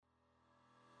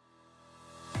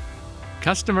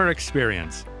Customer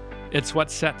experience. It's what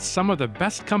sets some of the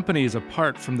best companies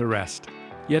apart from the rest,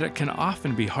 yet it can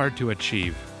often be hard to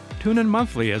achieve. Tune in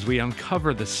monthly as we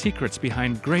uncover the secrets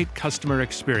behind great customer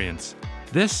experience.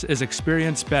 This is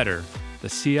Experience Better, the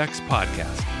CX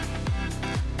podcast.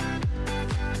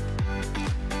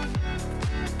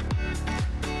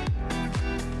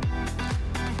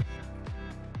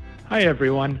 Hi,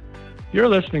 everyone. You're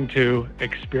listening to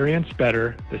Experience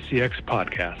Better, the CX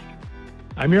podcast.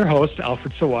 I'm your host,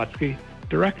 Alfred Sawatsky,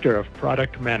 Director of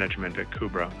Product Management at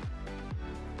Kubra.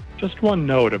 Just one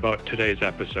note about today's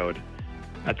episode.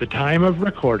 At the time of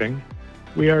recording,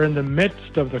 we are in the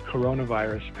midst of the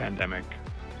coronavirus pandemic.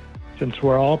 Since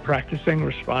we're all practicing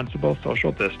responsible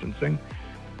social distancing,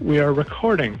 we are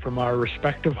recording from our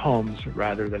respective homes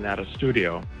rather than at a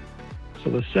studio, so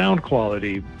the sound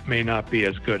quality may not be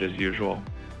as good as usual.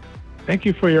 Thank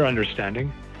you for your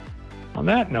understanding. On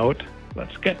that note,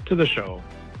 let's get to the show.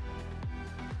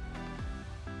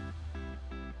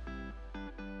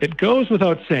 It goes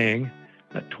without saying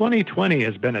that 2020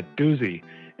 has been a doozy,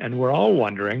 and we're all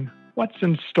wondering what's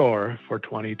in store for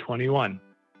 2021.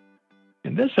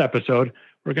 In this episode,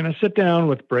 we're going to sit down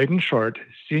with Braden Short,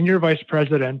 Senior Vice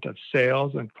President of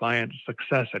Sales and Client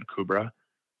Success at Kubra,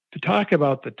 to talk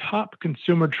about the top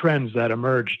consumer trends that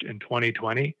emerged in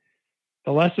 2020,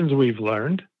 the lessons we've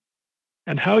learned,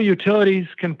 and how utilities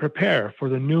can prepare for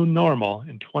the new normal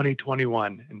in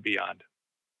 2021 and beyond.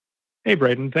 Hey,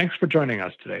 Braden, thanks for joining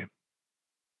us today.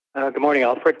 Good morning,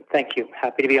 Alfred. Thank you.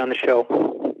 Happy to be on the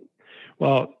show.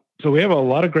 Well, so we have a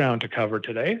lot of ground to cover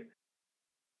today.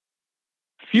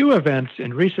 Few events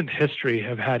in recent history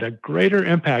have had a greater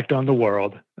impact on the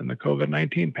world than the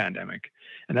COVID-19 pandemic.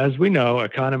 And as we know,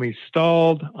 economies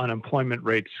stalled, unemployment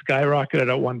rates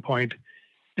skyrocketed at one point,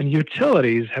 and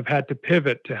utilities have had to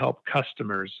pivot to help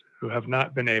customers who have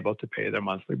not been able to pay their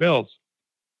monthly bills.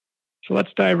 So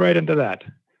let's dive right into that.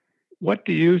 What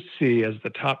do you see as the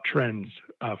top trends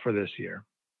for this year?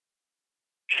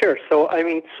 Sure. So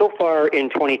far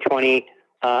in 2020,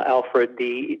 Alfred,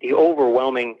 the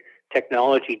overwhelming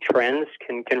technology trends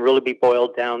can really be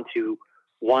boiled down to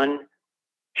one,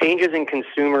 changes in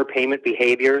consumer payment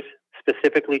behaviors,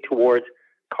 specifically towards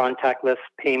contactless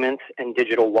payments and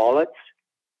digital wallets.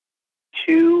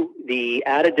 Two, the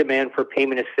added demand for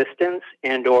payment assistance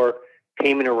and or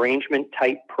payment arrangement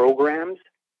type programs.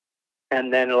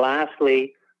 And then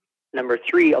lastly, number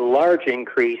three, a large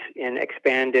increase in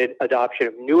expanded adoption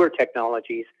of newer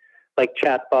technologies like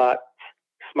chatbots,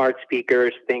 smart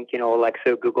speakers, think,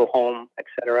 Alexa, Google Home,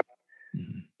 etc.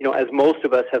 As most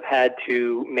of us have had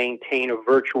to maintain a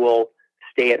virtual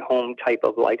stay-at-home type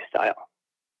of lifestyle.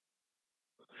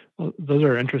 Well, those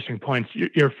are interesting points.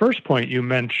 Your first point, you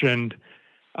mentioned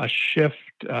a shift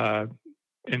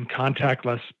in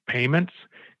contactless payments.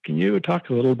 Can you talk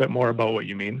a little bit more about what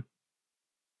you mean?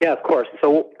 Yeah, of course.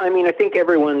 So, I think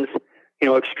everyone's,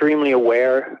 extremely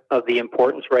aware of the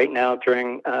importance right now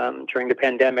during the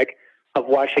pandemic of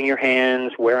washing your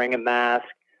hands, wearing a mask,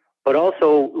 but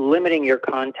also limiting your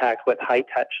contact with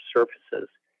high-touch surfaces.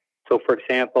 So, for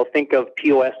example, think of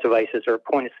POS devices or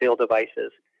point-of-sale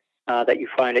devices that you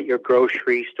find at your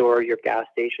grocery store, your gas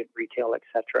station, retail,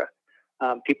 etc.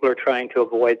 People are trying to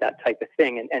avoid that type of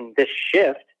thing. And this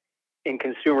shift in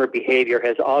consumer behavior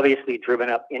has obviously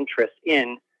driven up interest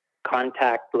in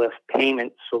contactless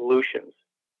payment solutions.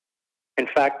 In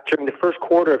fact, during the first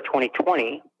quarter of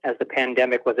 2020, as the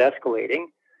pandemic was escalating,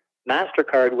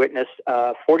 MasterCard witnessed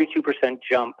a 42%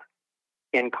 jump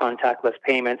in contactless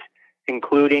payments,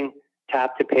 including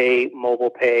tap to pay,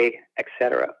 mobile pay,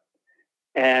 etc.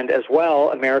 And as well,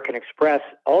 American Express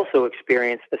also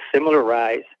experienced a similar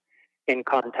rise in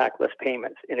contactless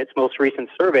payments. In its most recent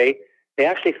survey, they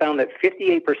actually found that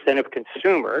 58% of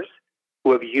consumers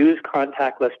who have used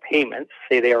contactless payments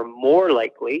say they are more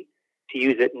likely to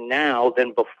use it now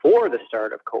than before the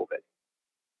start of COVID.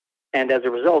 And as a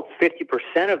result,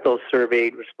 50% of those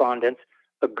surveyed respondents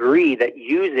agree that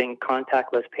using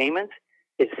contactless payments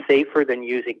is safer than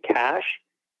using cash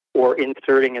or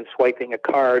inserting and swiping a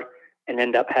card and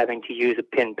end up having to use a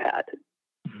PIN pad.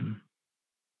 Mm-hmm.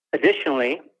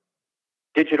 Additionally,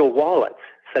 digital wallets,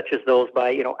 such as those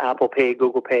by Apple Pay,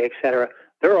 Google Pay, etc.,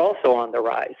 they're also on the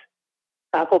rise.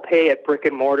 Apple Pay at brick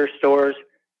and mortar stores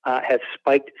has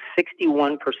spiked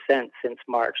 61% since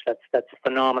March. That's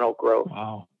phenomenal growth.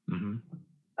 Wow.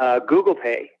 Mm-hmm. Google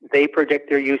Pay, they predict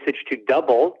their usage to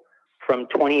double from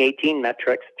 2018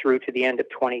 metrics through to the end of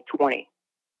 2020.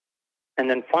 And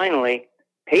then finally,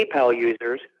 PayPal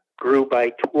users grew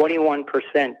by 21%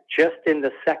 just in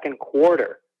the second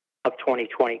quarter of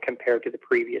 2020 compared to the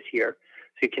previous year.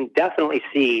 So you can definitely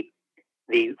see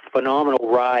the phenomenal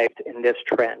rise in this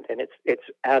trend, and it's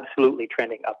absolutely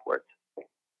trending upwards.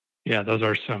 Yeah, those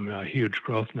are some huge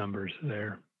growth numbers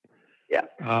there. Yeah.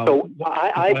 So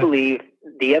I believe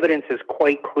the evidence is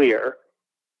quite clear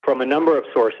from a number of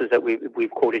sources that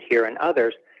we've quoted here and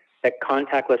others that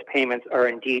contactless payments are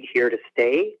indeed here to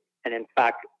stay, and in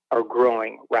fact are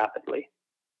growing rapidly.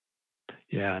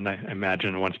 Yeah, and I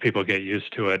imagine once people get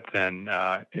used to it, then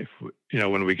if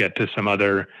when we get to some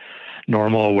other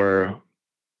normal where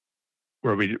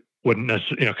we wouldn't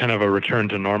necessarily, kind of a return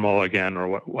to normal again,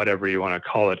 or whatever you want to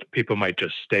call it, people might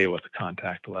just stay with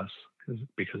contactless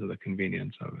because of the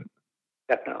convenience of it.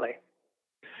 Definitely.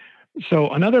 So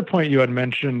another point you had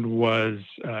mentioned was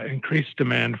increased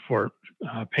demand for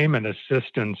payment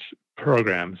assistance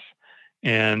programs,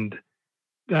 and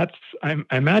I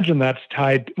imagine that's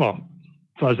tied. Well,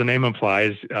 so as the name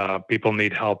implies, people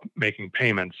need help making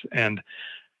payments, and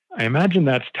I imagine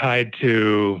that's tied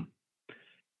to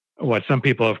what some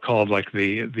people have called like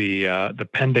the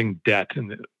pending debt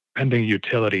and the pending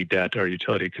utility debt or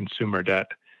utility consumer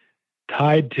debt,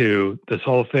 tied to this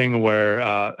whole thing where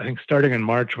I think starting in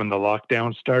March when the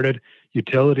lockdown started,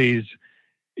 utilities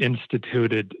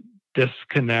instituted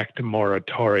disconnect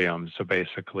moratoriums. So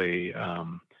basically,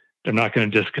 they're not going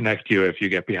to disconnect you if you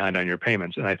get behind on your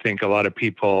payments. And I think a lot of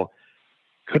people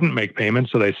couldn't make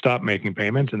payments, so they stopped making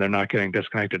payments, and they're not getting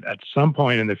disconnected. At some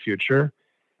point in the future,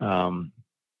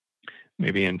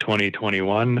 maybe in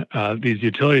 2021, these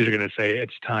utilities are going to say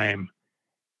it's time.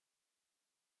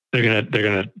 They're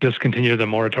going to discontinue the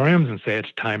moratoriums and say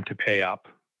it's time to pay up,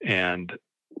 and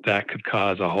that could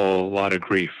cause a whole lot of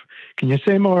grief. Can you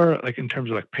say more, like in terms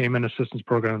of like payment assistance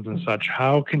programs and such?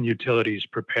 How can utilities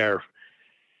prepare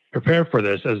for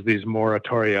this as these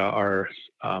moratoria are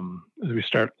as we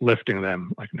start lifting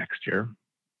them like next year?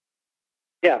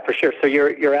 Yeah, for sure. So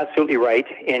you're absolutely right.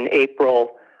 In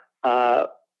April,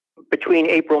 between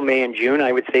April, May, and June,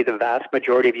 I would say the vast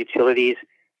majority of utilities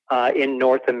in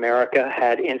North America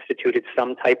had instituted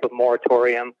some type of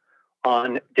moratorium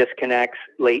on disconnects,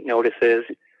 late notices,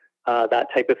 that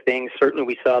type of thing. Certainly,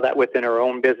 we saw that within our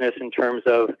own business in terms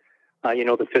of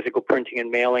the physical printing and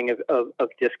mailing of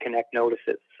disconnect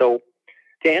notices. So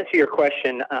to answer your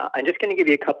question, I'm just going to give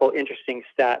you a couple interesting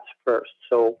stats first.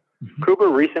 So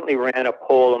KUBRA recently ran a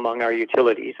poll among our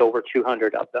utilities, over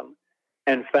 200 of them,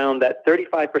 and found that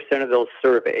 35% of those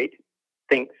surveyed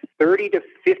think 30 to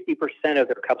 50% of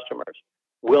their customers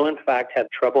will in fact have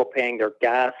trouble paying their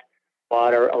gas,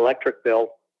 water, electric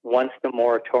bill once the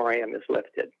moratorium is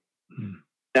lifted.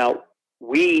 Now,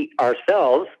 we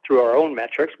ourselves, through our own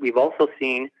metrics, we've also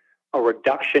seen a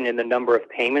reduction in the number of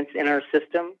payments in our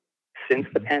system since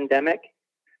the pandemic.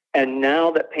 And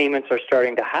now that payments are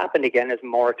starting to happen again as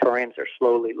moratoriums are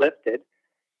slowly lifted,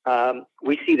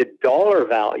 we see the dollar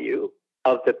value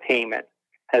of the payment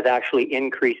has actually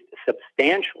increased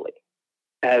substantially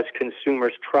as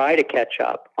consumers try to catch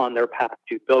up on their past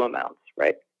due bill amounts,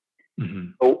 right?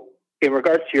 So in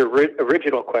regards to your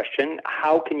original question,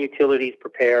 how can utilities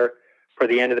prepare for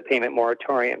the end of the payment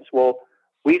moratoriums? Well,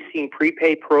 we've seen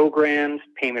prepay programs,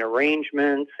 payment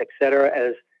arrangements, et cetera,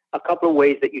 as a couple of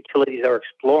ways that utilities are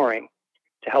exploring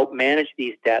to help manage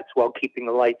these debts while keeping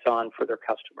the lights on for their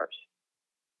customers.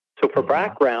 So for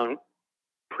background,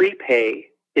 prepay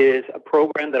is a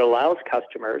program that allows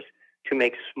customers to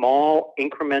make small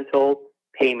incremental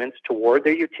payments toward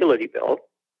their utility bill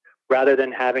rather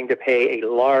than having to pay a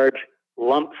large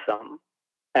lump sum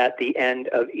at the end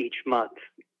of each month.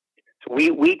 So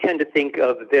we tend to think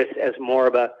of this as more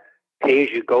of a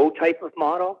pay-as-you-go type of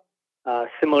model,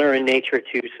 similar in nature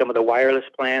to some of the wireless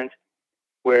plans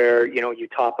where you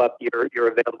top up your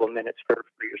available minutes for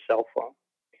your cell phone.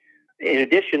 In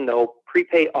addition, though,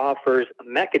 prepay offers a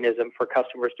mechanism for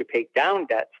customers to pay down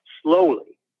debts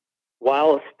slowly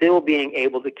while still being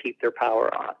able to keep their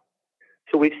power on.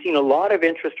 So we've seen a lot of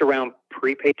interest around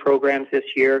prepay programs this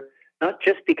year, not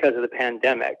just because of the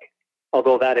pandemic,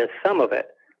 although that is some of it,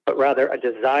 but rather a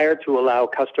desire to allow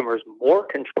customers more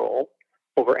control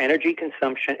over energy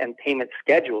consumption and payment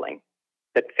scheduling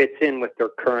that fits in with their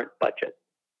current budget.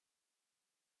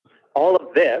 All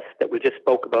of this that we just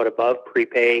spoke about above,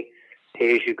 prepay,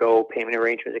 pay-as-you-go, payment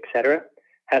arrangements, et cetera,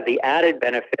 have the added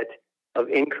benefit of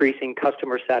increasing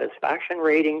customer satisfaction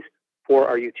ratings for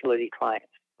our utility clients.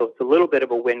 So it's a little bit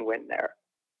of a win-win there.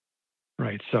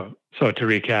 Right. So to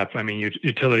recap, I mean,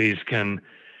 utilities can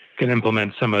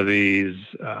implement some of these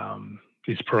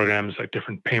programs like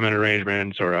different payment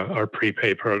arrangements or a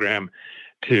prepay program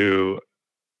to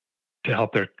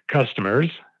help their customers,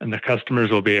 and the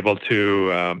customers will be able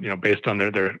to, based on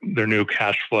their new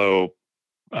cash flow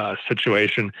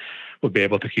situation, we'll be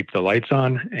able to keep the lights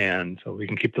on, and so we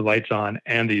can keep the lights on,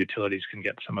 and the utilities can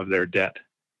get some of their debt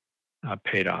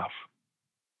paid off.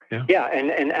 Yeah,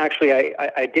 and actually,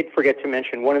 I did forget to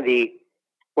mention one of the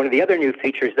other new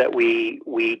features that we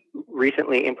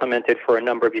recently implemented for a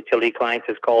number of utility clients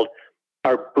is called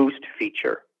our Boost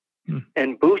feature.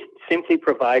 And Boost simply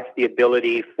provides the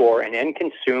ability for an end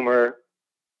consumer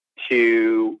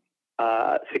to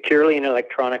securely and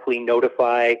electronically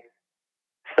notify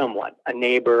someone, a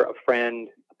neighbor, a friend,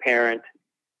 a parent,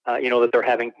 that they're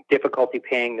having difficulty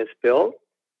paying this bill.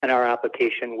 And our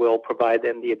application will provide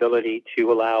them the ability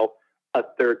to allow a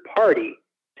third party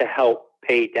to help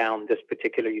pay down this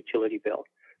particular utility bill.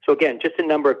 So again, just a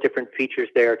number of different features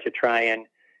there to try and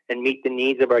meet the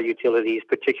needs of our utilities,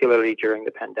 particularly during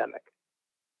the pandemic.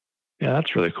 Yeah,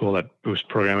 that's really cool, that Boost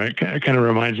program. It kind of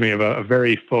reminds me of a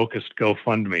very focused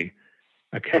GoFundMe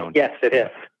account. Yes, it is.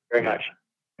 Very much.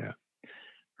 Yeah.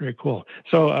 Very cool.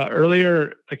 So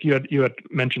earlier, like you had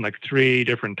mentioned like 3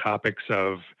 different topics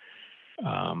of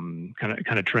kind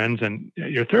of trends, and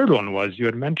your third one was you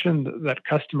had mentioned that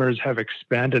customers have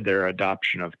expanded their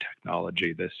adoption of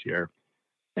technology this year.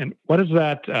 And what does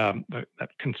that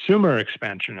consumer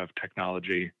expansion of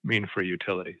technology mean for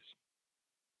utilities?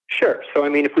 Sure. So, I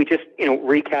mean, if we just,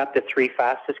 recap the 3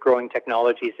 fastest growing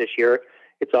technologies this year,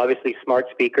 it's obviously smart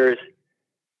speakers,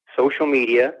 social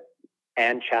media,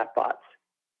 and chatbots.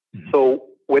 Mm-hmm. So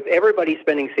with everybody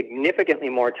spending significantly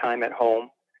more time at home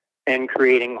and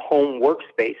creating home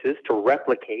workspaces to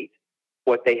replicate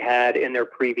what they had in their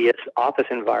previous office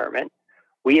environment,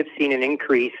 we have seen an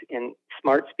increase in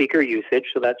smart speaker usage.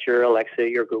 So that's your Alexa,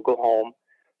 your Google Home,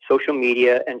 social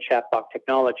media, and chatbot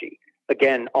technology.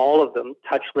 Again, all of them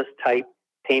touchless type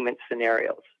payment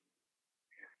scenarios.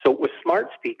 So with smart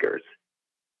speakers,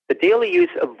 the daily use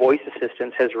of voice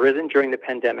assistants has risen during the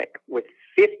pandemic, with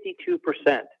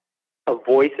 52% of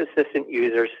voice assistant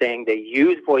users saying they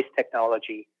use voice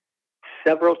technology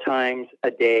several times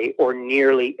a day or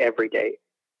nearly every day.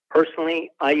 Personally,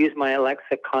 I use my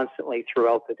Alexa constantly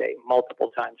throughout the day,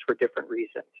 multiple times for different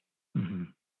reasons. Mm-hmm.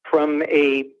 From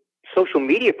a social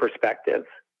media perspective,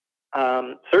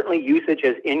 certainly usage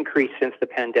has increased since the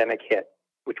pandemic hit,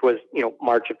 which was,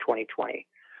 March of 2020.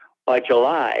 By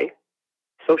July,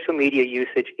 social media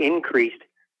usage increased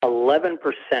 11%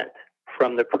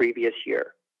 from the previous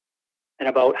year. And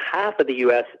about half of the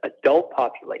U.S. adult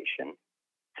population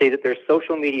say that their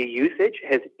social media usage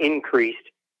has increased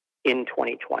in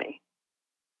 2020.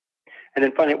 And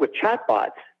then finally, with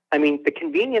chatbots, I mean, the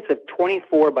convenience of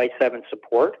 24/7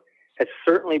 support has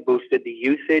certainly boosted the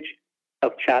usage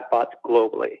of chatbots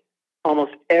globally.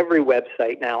 Almost every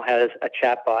website now has a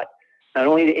chatbot, not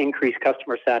only to increase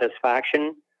customer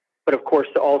satisfaction, but of course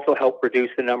to also help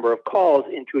reduce the number of calls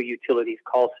into a utility's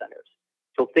call centers.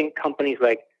 So think companies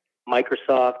like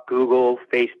Microsoft, Google,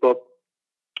 Facebook.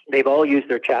 They've all used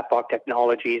their chatbot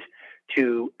technologies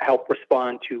to help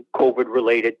respond to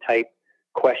COVID-related type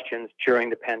questions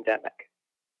during the pandemic.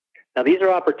 Now, these are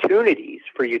opportunities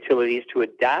for utilities to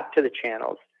adapt to the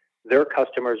channels their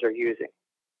customers are using.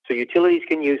 So utilities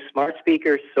can use smart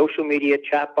speakers, social media,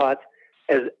 chatbots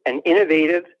as an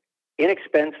innovative,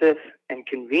 inexpensive, and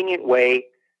convenient way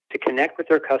to connect with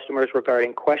their customers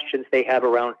regarding questions they have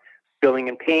around billing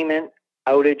and payment,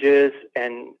 outages,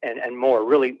 and more,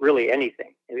 really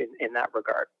anything in that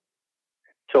regard.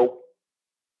 So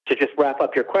to just wrap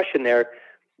up your question there,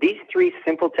 these 3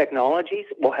 simple technologies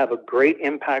will have a great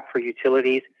impact for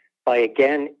utilities by,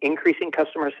 again, increasing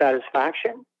customer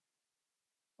satisfaction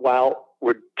while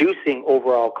reducing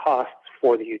overall costs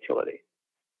for the utility.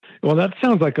 Well, that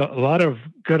sounds like a lot of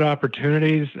good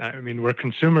opportunities. I mean, where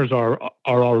consumers are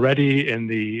already in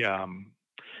the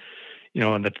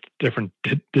in the different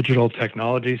digital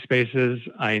technology spaces.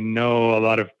 I know a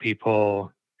lot of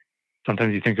people,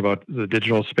 sometimes you think about the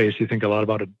digital space, you think a lot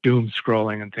about doom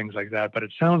scrolling and things like that, but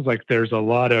it sounds like there's a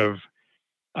lot of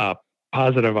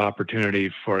positive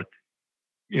opportunity for,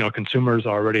 consumers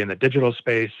already in the digital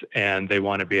space, and they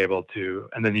want to be able to,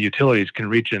 and then the utilities can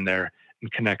reach in there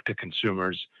and connect to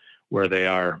consumers where they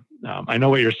are. I know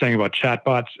what you're saying about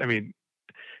chatbots. I mean,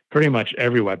 pretty much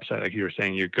every website, like you were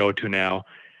saying, you go to now,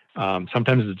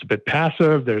 sometimes it's a bit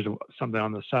passive. There's something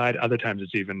on the side. Other times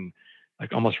it's even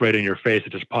like almost right in your face.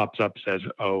 It just pops up, says,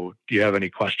 "Oh, do you have any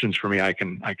questions for me? I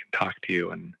can talk to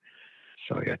you." And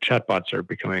so, yeah, chatbots are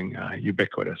becoming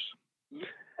ubiquitous.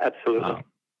 Absolutely.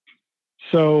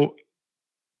 So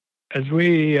as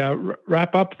we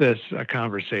wrap up this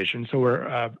conversation, so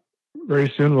we're very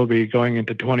soon we'll be going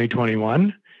into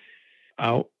 2021.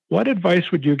 What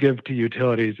advice would you give to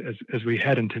utilities as we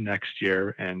head into next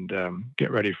year and get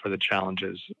ready for the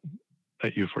challenges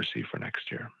that you foresee for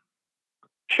next year?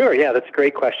 Sure. Yeah, that's a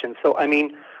great question. So, I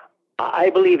mean, I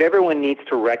believe everyone needs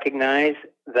to recognize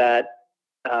that,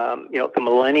 the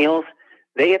millennials,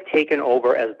 they have taken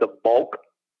over as the bulk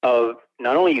of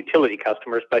not only utility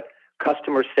customers, but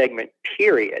customer segment,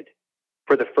 period,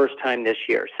 for the first time this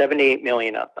year, 78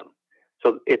 million of them.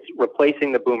 So it's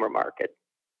replacing the boomer market.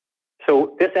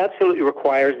 So this absolutely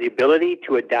requires the ability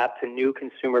to adapt to new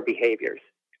consumer behaviors.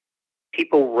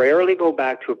 People rarely go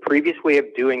back to a previous way of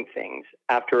doing things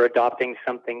after adopting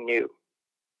something new.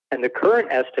 And the current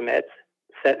estimates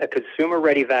set a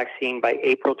consumer-ready vaccine by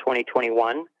April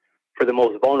 2021 for the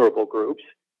most vulnerable groups.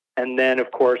 And then,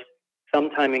 of course,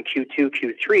 sometime in Q2,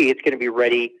 Q3, it's going to be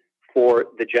ready for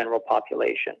the general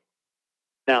population.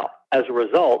 Now, as a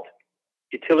result,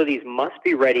 utilities must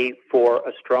be ready for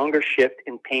a stronger shift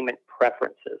in payment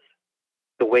preferences,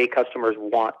 the way customers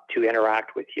want to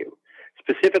interact with you,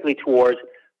 specifically towards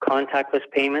contactless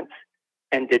payments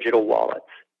and digital wallets.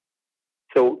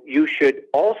 So you should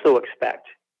also expect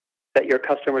that your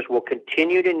customers will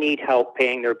continue to need help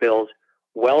paying their bills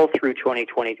well through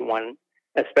 2021,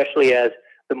 especially as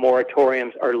the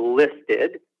moratoriums are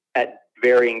listed at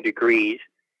varying degrees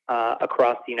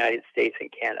across the United States and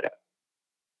Canada.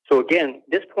 So again,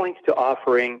 this points to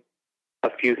offering a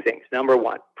few things. Number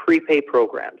one, prepay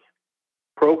programs.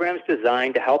 Programs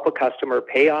designed to help a customer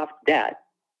pay off debt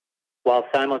while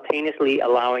simultaneously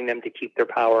allowing them to keep their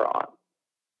power on.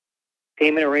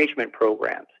 Payment arrangement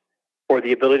programs, or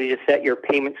the ability to set your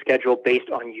payment schedule based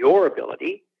on your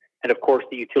ability, and of course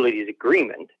the utility's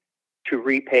agreement, to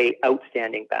repay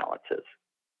outstanding balances.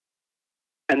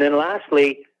 And then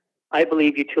lastly, I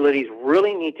believe utilities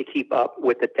really need to keep up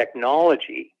with the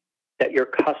technology that your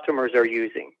customers are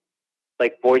using,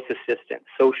 like voice assistants,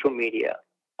 social media,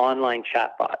 online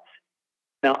chatbots.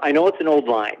 Now, I know it's an old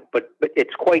line, but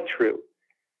it's quite true.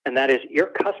 And that is your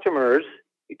customers,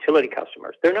 utility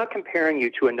customers, they're not comparing you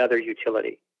to another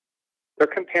utility. They're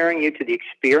comparing you to the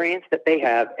experience that they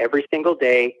have every single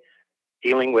day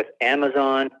dealing with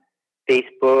Amazon,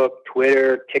 Facebook,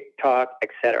 Twitter, TikTok,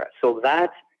 etc. So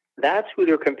that's who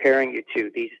they're comparing you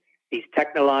to, these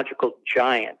technological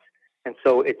giants. And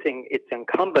so it's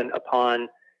incumbent upon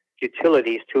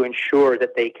utilities to ensure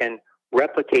that they can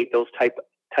replicate those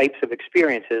types of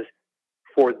experiences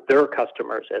for their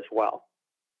customers as well.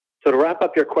 So to wrap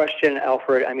up your question,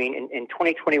 Alfred, I mean, in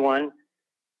 2021,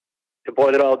 to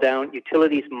boil it all down,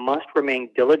 utilities must remain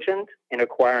diligent in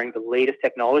acquiring the latest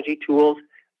technology tools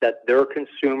that their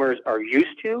consumers are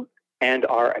used to and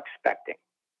are expecting.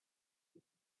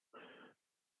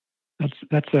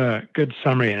 That's a good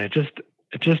summary, and it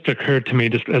just occurred to me,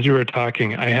 just as you were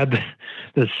talking, I had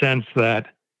the sense that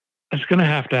it's going to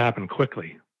have to happen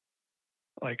quickly.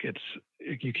 Like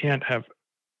you can't have,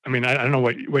 I mean, I don't know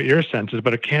what your sense is,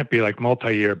 but it can't be like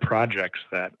multi-year projects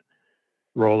that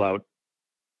roll out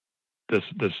this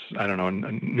I don't know,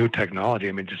 new technology.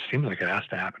 I mean, it just seems like it has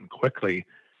to happen quickly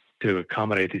to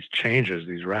accommodate these changes,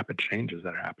 these rapid changes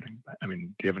that are happening. I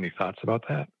mean, do you have any thoughts about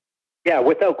that? Yeah,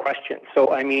 without question.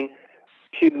 So, I mean,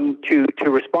 to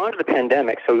respond to the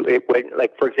pandemic, so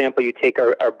like, for example, you take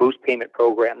our Boost payment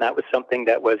program, that was something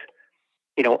that was,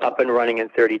 up and running in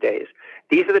 30 days.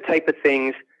 These are the type of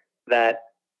things that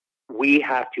we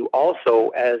have to also,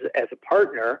 as a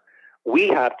partner,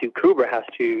 Kubra has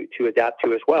to adapt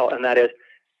to as well. And that is,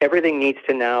 everything needs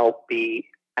to now be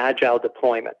agile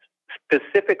deployments,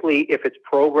 specifically if it's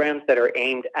programs that are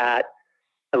aimed at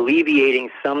alleviating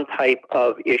some type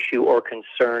of issue or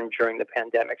concern during the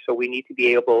pandemic. So we need to be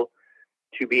able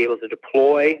to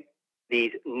deploy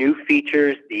these new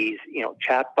features, these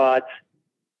chatbots,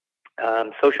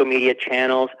 social media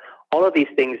channels. All of these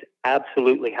things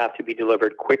absolutely have to be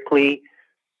delivered quickly,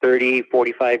 30,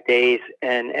 45 days,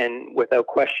 and without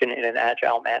question in an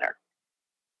agile manner.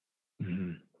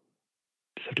 Mm-hmm.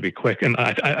 Just have to be quick. And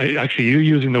I actually, you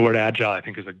using the word agile, I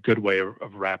think, is a good way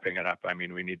of wrapping it up. I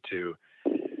mean, we need to,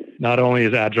 not only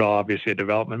is agile obviously a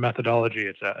development methodology,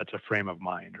 it's a frame of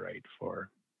mind, right, for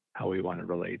how we want to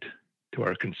relate to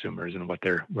our consumers and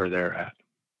where they're at.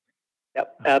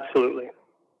 Yep, absolutely.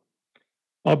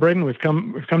 Well, Braden, we've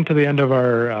come to the end of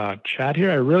our chat here.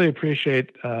 I really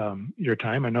appreciate your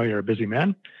time. I know you're a busy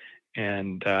man,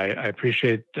 and I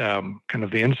appreciate kind of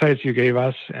the insights you gave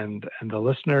us and the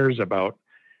listeners about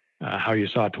how you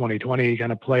saw 2020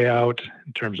 kind of play out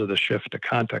in terms of the shift to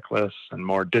contactless and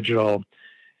more digital,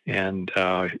 and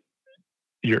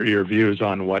your views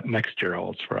on what next year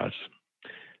holds for us.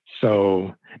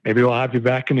 So maybe we'll have you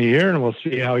back in a year and we'll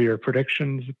see how your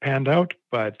predictions panned out.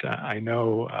 But I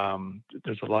know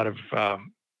there's a lot of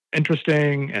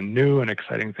interesting and new and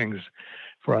exciting things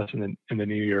for us in the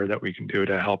new year that we can do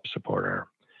to help support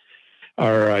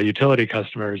our utility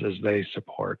customers as they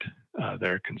support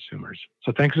their consumers.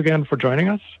 So thanks again for joining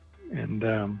us, and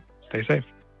stay safe.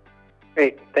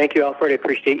 Great. Thank you, Alfred. I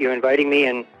appreciate you inviting me,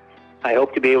 and I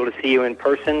hope to be able to see you in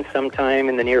person sometime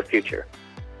in the near future.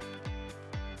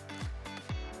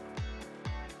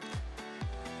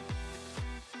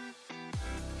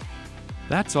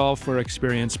 That's all for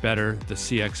Experience Better, the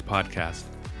CX podcast.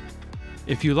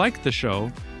 If you like the show,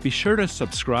 be sure to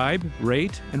subscribe,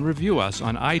 rate, and review us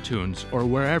on iTunes or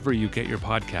wherever you get your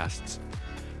podcasts.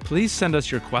 Please send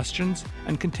us your questions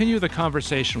and continue the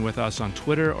conversation with us on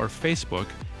Twitter or Facebook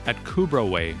at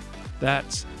KubraWay.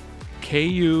 That's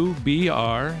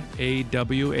KUBRAWAY,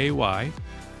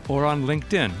 or on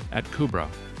LinkedIn at Kubra.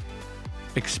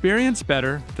 Experience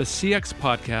Better, the CX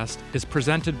podcast, is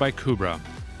presented by Kubra.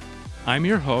 I'm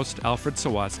your host, Alfred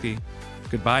Sawatsky.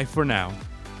 Goodbye for now.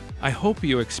 I hope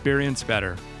you experience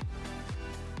better.